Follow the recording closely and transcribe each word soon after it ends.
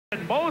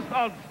and most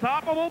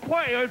unstoppable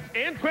players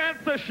in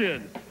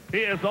transition. He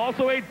is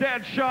also a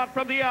dead shot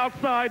from the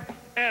outside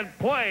and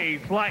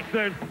plays like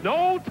there's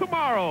no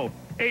tomorrow,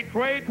 a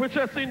trait which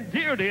has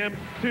endeared him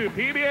to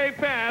PBA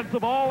fans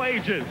of all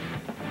ages.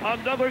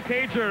 Another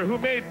cager who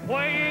made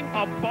playing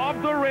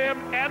above the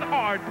rim an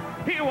art.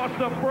 He was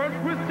the first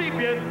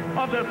recipient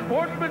of the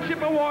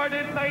Sportsmanship Award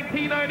in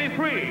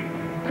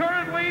 1993.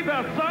 Currently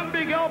the San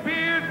Miguel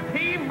Bears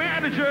team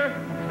manager,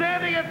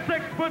 standing at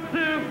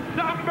 6'2",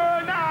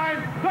 number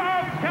 9, the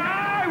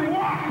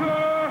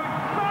Skywalker,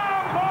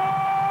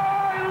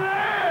 Samboy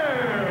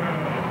Lim!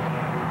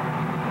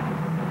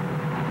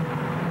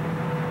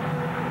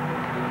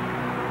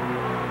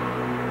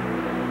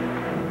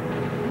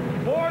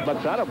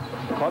 Magsarap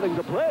calling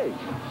the play.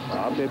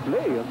 May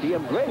play ang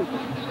TM Great.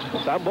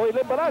 Samboy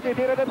Lim pala,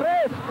 titira ng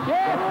press.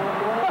 Yes!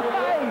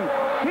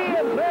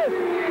 TM press!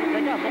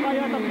 Teka, mukha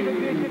yatang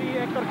pinag-pressure ni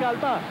Hector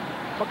Calva.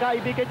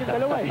 Magkaibigan yung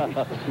dalawa eh.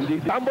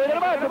 Samboy na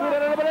naman, tumira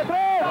na naman ang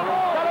press!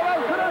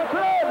 Dalawang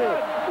sunod-sunod!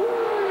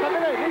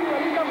 Sandali,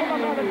 hindi ka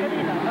kumakalat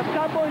kanina. At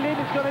Samboy Lim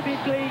is gonna be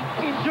playing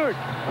injured.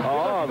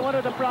 Because in one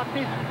of the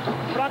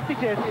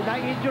practices,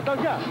 na-injured daw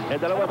siya. Eh,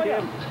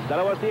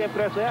 dalawang TM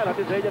press na yan.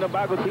 Atin sa inyo ng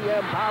bagong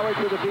TM, power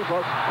to the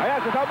people.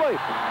 Ayan, si Samboy,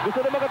 gusto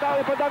na magkatao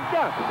yung padang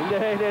niya.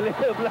 Hindi,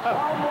 lang.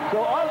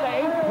 So, all the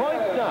 8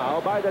 points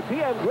now by the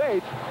TM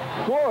Great,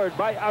 scored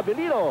by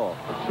Abilino.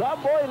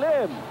 Samboy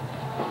Lim.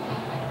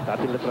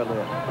 Ating letra na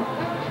yan.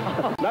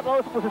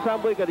 Nakaus po si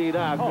Samboy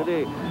kanina,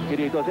 actually.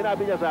 Dito,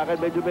 sinabi niya sa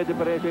akin, medyo may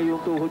diferensya yung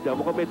tuhod niya.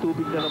 Mukhang may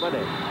tubig na naman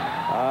eh.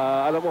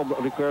 Alam mo,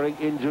 recurring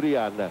injury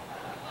yan.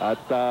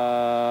 At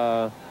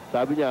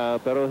sabi niya,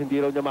 pero hindi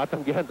raw niya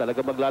matanggihan.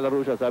 Talaga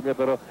maglalaro siya. Sabi niya,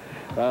 pero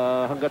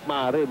hanggat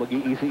maaari,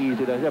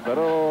 mag-i-easy-easy na siya.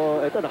 Pero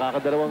ito,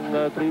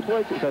 nakakadalawang 3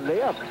 points, isang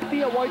layup.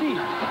 The awardee.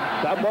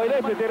 Samboy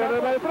Lim, titira na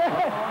naman yung pre.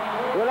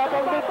 Wala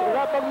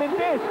pang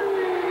mintis.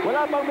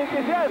 Wala pang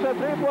mintis yan sa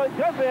 3-point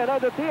jump.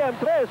 Another TM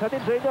 3.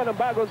 Hatid sa inyo ng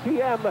bagong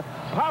TM,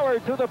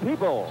 power to the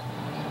people.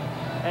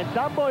 And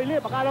Samboy Lim,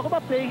 akala ko ba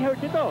playing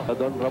hurt ito?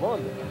 Don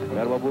Ramon,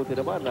 pero mabuti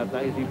naman at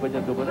naisipan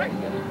niya dumunay.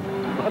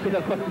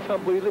 Pinagpan ni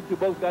Samboy Lim, si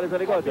Bones Kari sa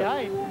likod.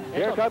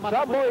 Here comes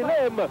Samboy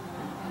Lim.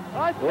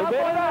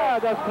 Ubera,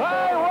 the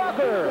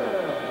Skywalker.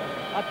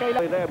 At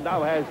kailangan Lim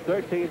now has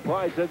 13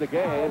 points in the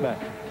game.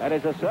 And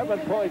it's a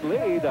 7-point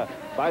lead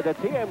by the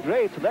TM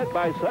Greats led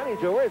by Sonny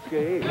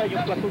Jaworski.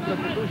 yung platoon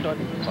substitution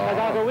na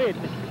gagawin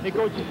ni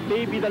Coach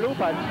Davey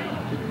Dalupan.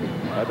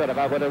 Ito,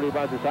 nakakuha ng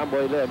rebound si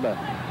Samboy Lim.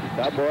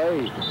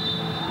 Samboy.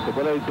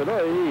 Tuloy.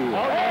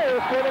 Okay,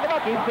 kaya naman,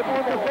 15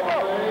 puntos na po.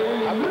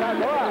 Ang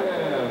ginagawa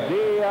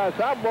si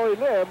Samboy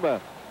Lim.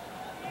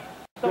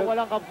 Ito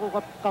walang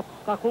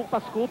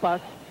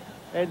kakupas-kupas.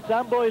 And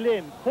Samboy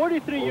Lim,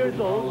 43 years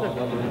old,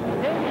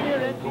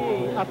 10-year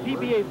NBA, a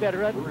PBA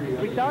veteran,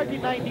 retired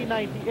in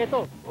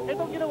 1990.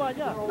 Itong ginawa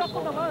niya.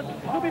 Naku naman,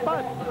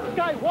 lumipad,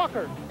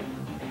 Skywalker.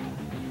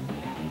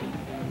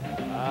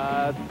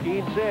 At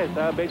 15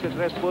 sa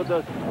 23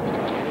 puntos.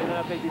 Hindi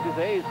natin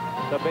 16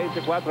 sa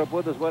 24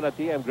 puntos mo na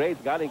TM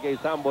Greats galing kay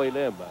Samboy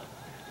Lim.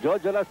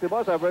 Jojo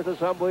Lastimosa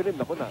versus Samboy Lim.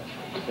 Naku na,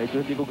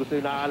 medyo hindi ko gusto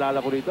yung naaalala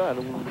ko dito.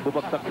 Anong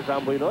bumagsak si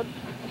Samboy noon?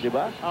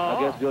 Diba?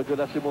 Against Jojo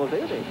Lastimosa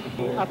yun eh.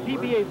 A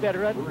PBA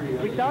veteran,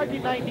 retired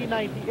in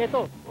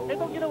 1990.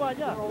 Itong ginawa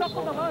niya.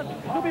 Naku naman,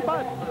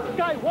 lumipad,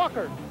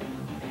 Skywalker.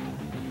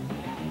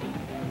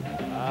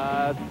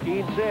 At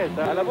 15.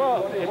 Alam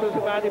mo, ito si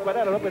Manny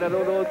Paner,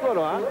 pinanonood ko,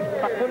 no, ha?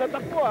 Takbo na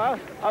takbo, ha?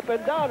 Up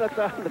and down. At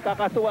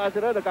nakakatuwa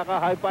sila,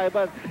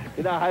 nakaka-high-five.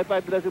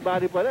 Hina-high-five na si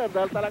Manny Paner.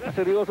 Dahil talaga,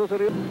 seryoso.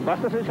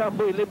 Basta si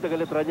Samboy Lim,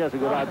 tagalitra niya,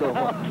 sigurado.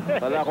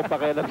 Wala akong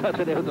pakialam sa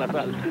yung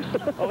lasal.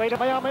 Okay na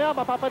maya-maya,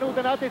 mapapanood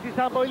natin si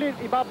Samboy Lim.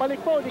 Ibabalik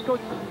po ni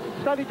Coach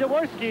Sonny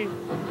Jaworski.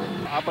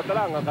 Apat na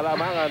lang ang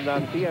kalamangan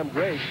ng TM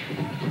Greats.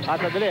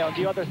 At sandali, on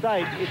the other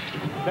side, it's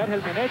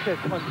Benhel Menezes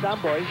on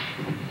Samboy.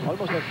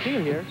 Almost a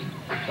steal here.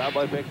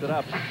 Samboy picks it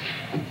up.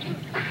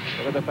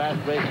 Look at the fast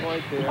break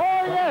points here.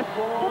 Oh, yes!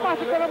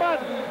 Pumasok na naman!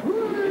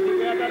 Hindi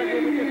kaya talaga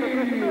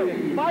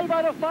 5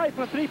 out of 5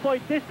 from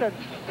 3-point distance.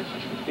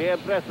 TM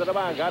press na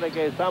naman, galing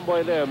kay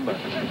Samboy Lim.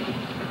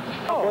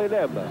 Samboy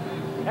Lim.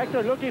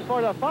 Hector looking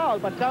for the foul,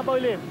 but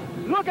Samboy Lim.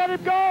 Look at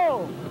him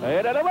go!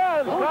 Ayan na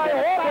naman!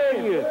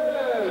 Skywalking!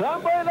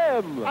 Samboy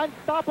Lim!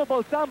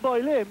 Unstoppable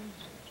Samboy Lim.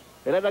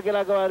 Ilan ang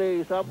ginagawa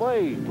ni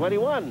Samboy?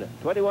 21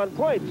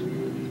 points.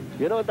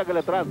 You know, ang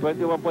Tagalatran,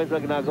 21 points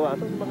ang ginagawa.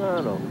 Itong mga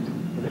ano?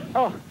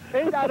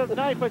 8 out of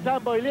 9 for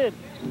Samboy Lim.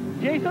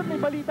 Jason, may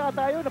balita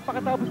tayo.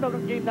 Napakatapos na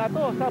ng game na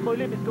to. Samboy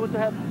Lim is going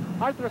to have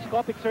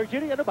arthroscopic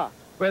surgery. Ano ba?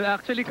 Well,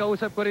 actually,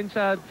 kausap ko rin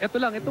siya. Ito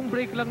lang, itong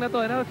break lang na to.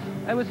 And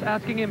I was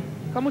asking him,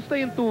 kamusta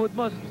yung tuhod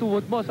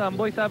mo,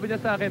 Samboy? Sabi niya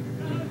sa akin,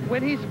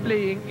 when he's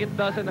playing, it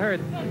doesn't hurt.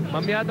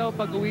 Mamaya daw,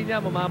 pag uwi niya,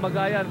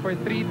 mamamagayan for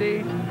 3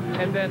 days.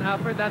 And then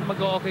after that,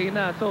 mag-okay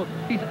na. So,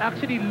 he's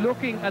actually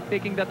looking at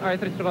taking that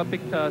arthroscopic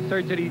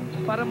surgery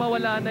para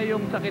mawala na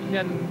yung sakit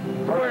niyan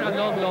for a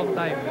long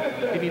time.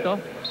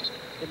 Finito?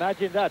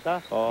 Imagine that, ha?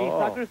 He's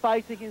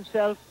sacrificing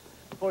himself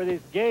for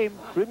this game.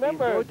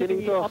 Remember, he's going to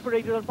be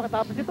operated on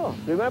pagkatapos ito.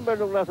 Remember,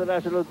 nung nasa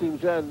national team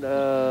siya,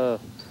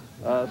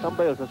 saan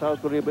ba yun? Sa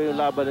South Korea ba yung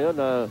laban na yun?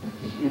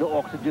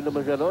 Ino-oxygen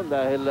naman siya noon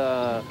dahil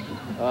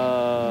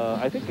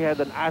I think he had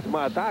an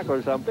asthma attack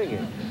or something.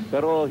 Eh.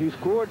 Pero he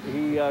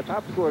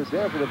top scored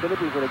there for the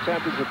Philippines in a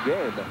championship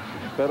game.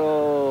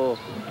 Pero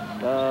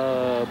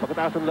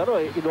pagkataas ng laro,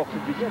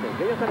 in-oxygen yan. Eh.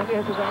 Kaya sa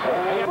nangyayari sa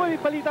akin. Boy,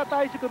 balita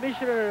tayo si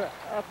Commissioner,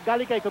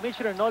 galing kay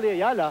Commissioner Noli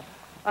Ayala,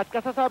 at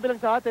kasasabi lang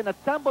sa atin at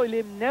Samboy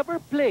Lim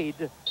never played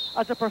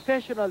as a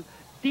professional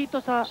dito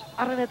sa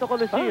Araneta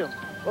Coliseum.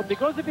 But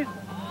because of his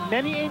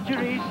many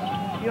injuries,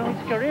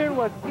 his career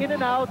was in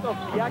and out of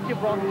the active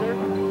roster.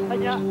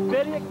 Kanya,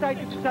 very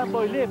excited si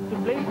Samboy Lim to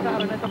play sa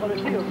Araneta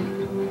Coliseum.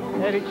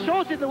 And it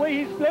shows in the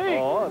way he's playing.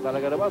 Oo,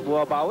 talaga naman,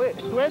 bumabawi.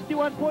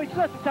 21 points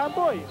na si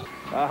Samboy.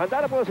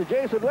 Handa na po si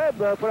Jason Webb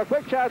for a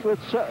quick chat with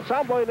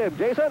Samboy Lim.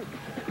 Jason?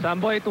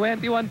 Samboy,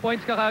 21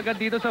 points kakagad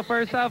dito sa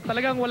first half.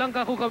 Talagang walang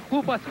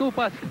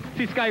kupas-kupas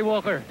si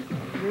Skywalker.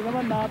 Hindi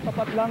naman,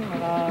 natapat lang.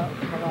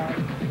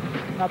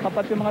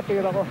 Natapat yung mga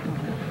tira ko.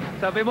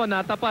 Sabi mo,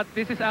 natapat.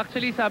 This is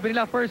actually, sabi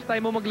nila, first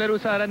time mo maglaro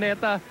sa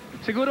Araneta.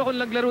 Siguro kung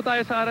naglaro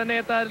tayo sa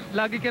Araneta,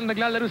 lagi kang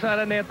naglalaro sa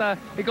Araneta,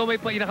 ikaw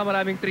may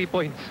pinakamaraming 3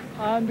 points.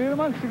 Hindi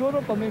naman, siguro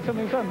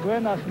paminsan-minsan,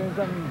 buenas,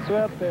 minsan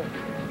swerte.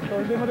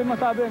 So hindi mo rin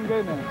masabi ang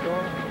game eh. So,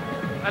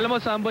 alam mo,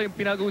 Samboy,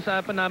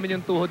 pinag-uusapan namin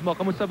yung tuhod mo.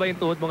 Kamusta ba yung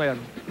tuhod mo ngayon?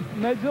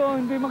 medyo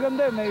hindi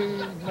maganda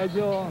eh.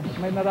 Medyo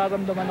may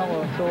nararamdaman ako.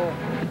 So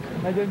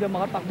medyo hindi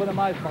makatakbo na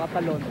maayos,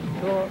 makatalon.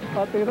 So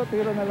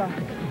tiro-tiro na lang.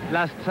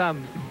 Last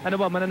Sam, ano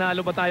ba,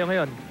 mananalo ba tayo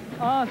ngayon?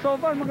 So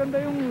far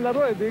maganda yung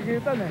laro eh,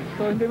 digitan eh.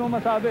 So hindi mo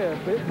masabi eh.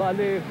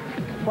 Bali,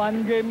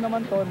 fun game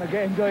naman to,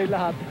 nag-enjoy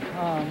lahat.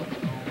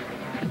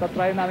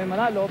 Try namin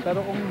manalo,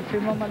 pero kung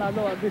sino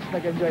manalo, at least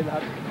nag-enjoy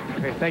lahat.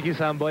 Okay, thank you,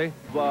 Samboy.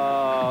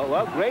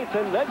 Well, greats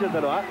and legends,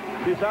 ano ha?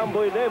 Si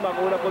Samboy Lim, ang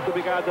una pong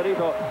tumikada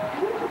rito.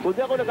 Kung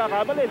di ako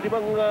nagkakamali, di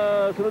bang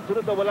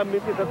sunod-sunod na walang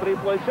mintis sa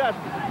 3-point shot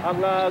ang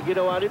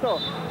ginawa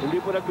nito. Hindi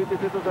po nagmintis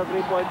ito sa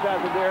 3-point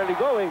shot in the early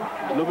going.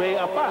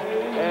 Lumaya pa.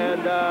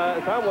 And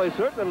Samboy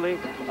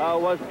certainly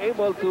was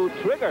able to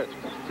trigger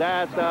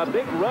that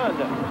big run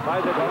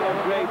by the TM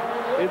Greats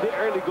in the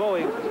early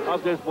going of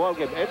this ball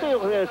game. Ito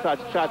yung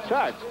shot.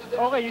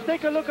 Okay, you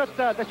take a look at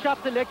the shot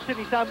selection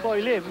ni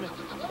Samboy Lim,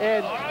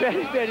 and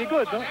very, very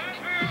good, no?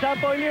 Si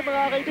Samboy Lim,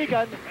 mga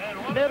kaibigan,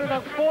 meron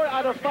ng 4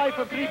 out of 5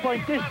 from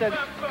 3-point distance,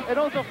 and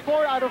also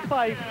 4 out of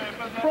 5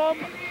 from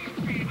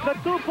the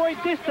 2-point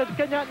distance.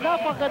 Kanya,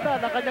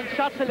 napakaganda ng kanyang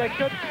shot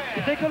selection.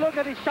 You take a look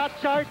at his shot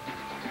chart.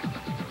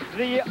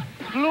 The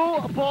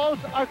blue balls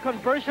are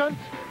conversions.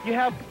 You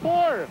have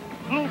 4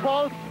 blue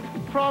balls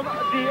from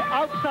the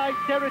outside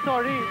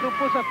territory to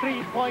push a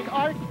 3-point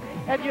arc,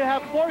 and you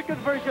have 4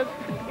 conversions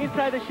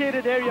inside the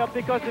shaded area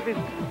because of his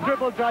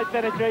dribble drive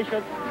penetration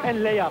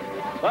and layup.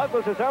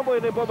 Bago sa Samboy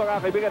Lim po, mga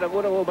kaibigan, ang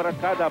unang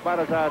umarangkada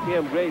para sa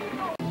TM Greats.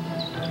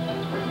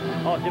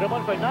 Si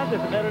Ramon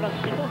Fernandez, meron ng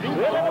 7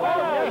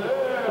 rebounds.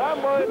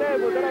 Samboy Lim,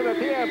 mula ng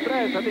TM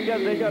Press. At tingnan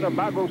sa inyo ng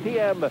bagong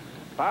TM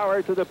Power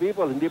to the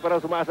People. Hindi pa raw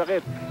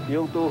sumasakit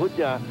yung tuhod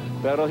niya,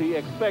 pero he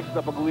expects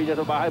na pag-uwi niya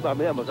sa bahay,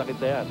 mamaya masakit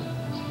na yan.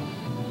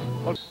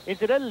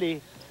 Incidentally,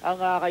 ang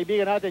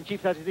kaibigan natin, Chief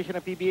Statistician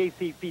ng PBA,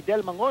 si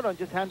Fidel Mangonon,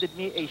 just handed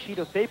me a sheet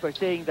of paper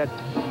saying that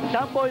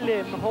Samboy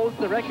Lim holds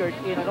the record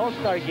in an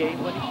all-star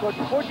game when he scored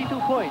 42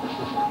 points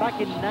back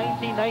in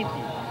 1990.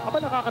 Aba,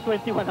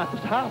 nakaka-21 na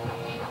sa half.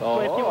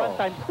 21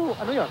 times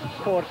 2. Ano yun?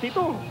 42.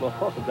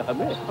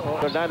 Dami.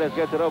 Fernandez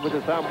gets it over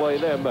to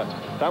Samboy Lim.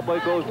 Samboy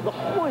goes,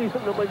 naku,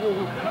 isang naman yung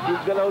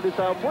galaw ni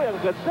Samboy.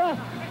 Ang ganda.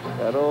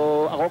 Pero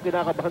ako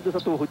kinakabahan doon sa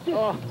tuhod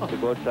niya. Si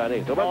Coach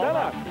Shani. Tumanda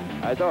na.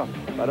 Ito,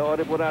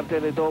 panoorin po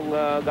natin itong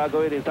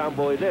gagawin ni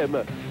Samboy Lim.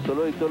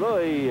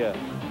 Tuloy-tuloy.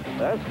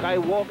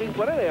 Skywalking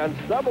pa rin eh.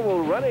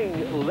 Unstoppable running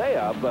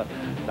layup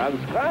ng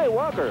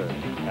Skywalker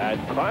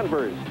at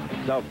Converse,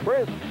 the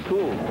first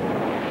school.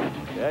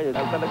 Yan,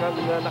 ang talagang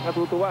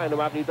nakatutuwa na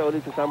makita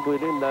ulit si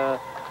Samboy Lim na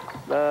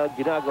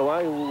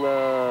ginagawa yung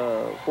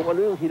kung ano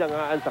yung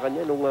hinangaan sa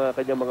kanya nung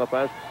kanyang mga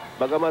fans.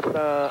 Bagamat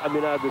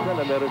aminado siya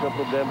na meron siyang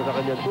problema sa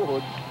kanyang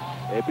tuhod,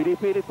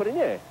 pinipilit pa rin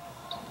niya eh.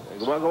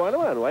 Gumagawa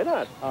naman, why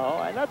not?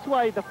 And that's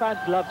why the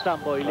fans love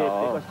Samboy Lim,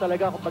 because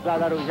talaga kung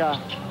maglalaro siya,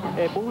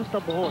 buhos na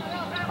buhos.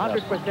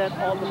 100%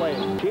 all the way.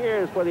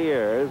 Cheers for the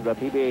years, the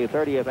PBA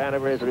 30th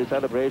anniversary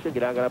celebration,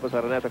 ginagawa pa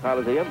sa Araneta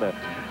Coliseum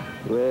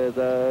with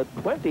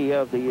 20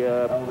 of the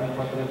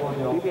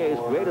PBA's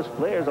greatest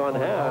players on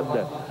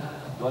hand.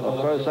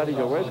 Of course, Sonny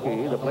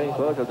Jaworski, the playing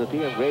coach of the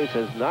TM Greats,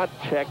 has not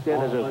checked in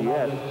as of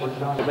yet.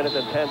 1 minute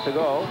and 10 to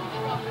go.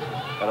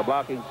 And a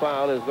blocking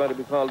foul is going to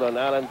be called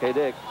on Alan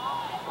Kadick.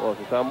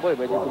 Si Samboy,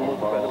 medyo tumulong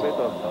pa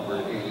ito.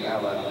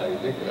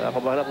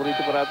 Nakabahan ako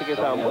dito parati kay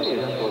Samboy.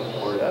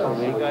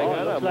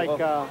 Looks like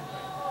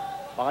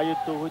baka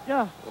yung tuhod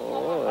niya.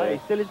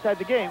 He's still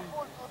inside the game.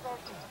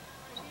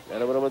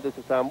 Yan naman naman ito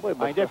si Samboy.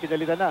 Hindi,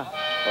 pinalitan na.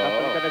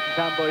 Napalitan na si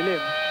Samboy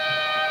Lim.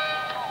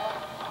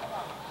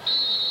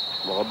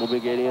 Mukhang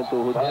bumigay niya yung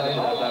tuhod niya.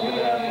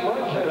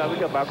 Sabi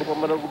niya, bago pa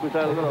man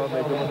nag-umpisa,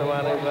 medyo masama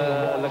na yung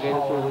lagay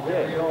ng tuhod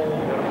niya. Pero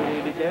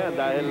pinilit niya yan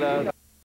dahil